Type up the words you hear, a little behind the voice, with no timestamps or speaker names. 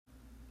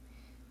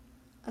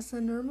As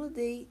a normal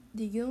day,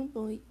 the young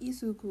boy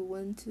Izuku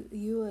went to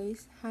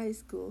UA's high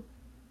school.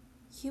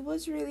 He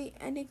was really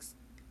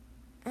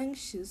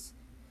anxious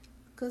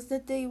because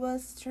that day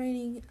was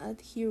training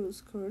at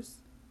Heroes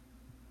course.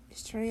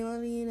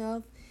 Strangely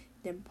enough,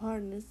 their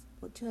partners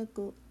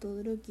Ochako,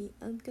 Todoroki,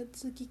 and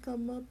Katsuki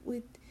come up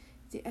with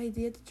the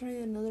idea to try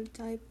another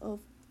type of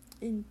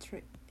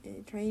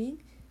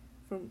training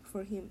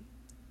for him.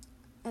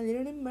 A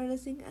little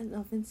embarrassing and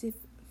offensive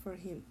for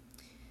him.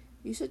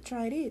 You should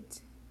try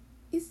it.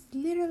 It's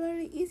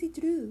literally easy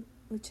to do,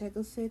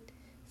 Ochako said,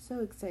 so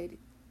excited.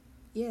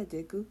 Yeah,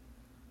 Deku.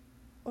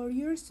 Or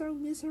you're so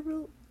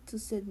miserable to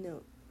say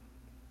no.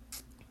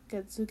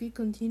 Katsuki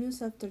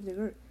continues after the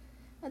girl.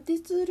 At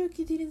this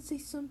Todoroki didn't say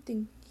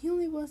something. He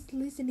only was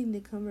listening the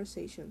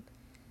conversation.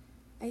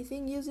 I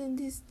think using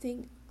these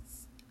things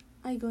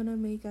I gonna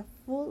make a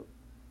fool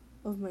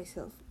of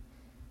myself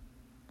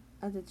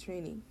at the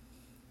training.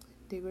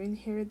 The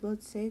green-haired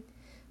bot said,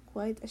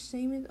 quite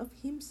ashamed of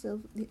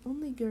himself. The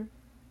only girl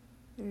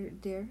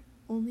there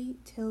only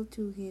tell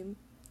to him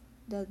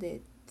that the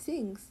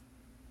things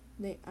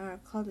they are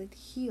called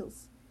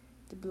heels.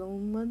 The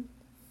blonde one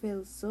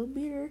felt so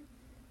bitter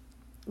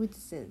with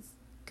the sense.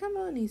 Come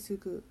on,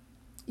 Izuku.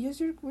 Use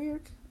your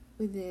work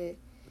with the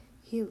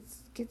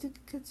heels.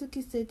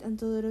 Katsuki said, and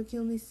Todoroki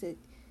only said,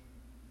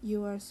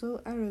 you are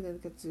so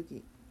arrogant,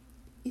 Katsuki.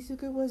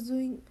 Izuku was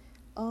doing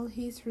all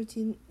his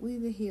routine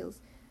with the heels,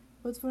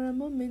 but for a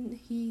moment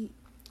he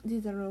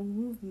did a wrong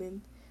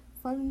movement,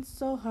 falling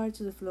so hard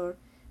to the floor,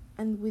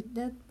 and with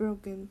that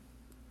broken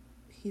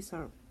his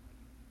arm.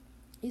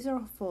 It's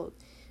our fault.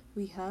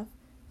 We have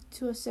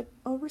to accept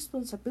our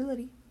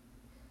responsibility.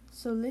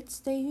 So let's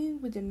stay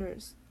in with the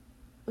nurse.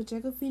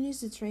 Ochako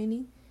finished the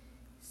training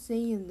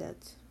saying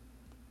that.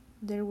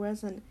 There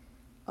was an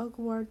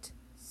awkward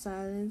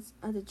silence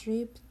at the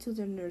trip to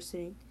the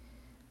nursery,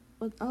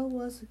 but all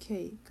was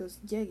okay because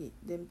Yagi,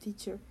 the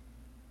teacher,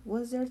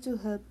 was there to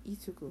help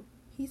Izuku.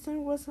 His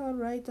arm was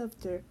alright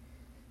after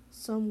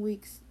some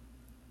weeks,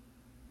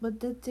 but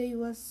that day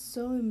was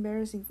so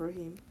embarrassing for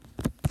him.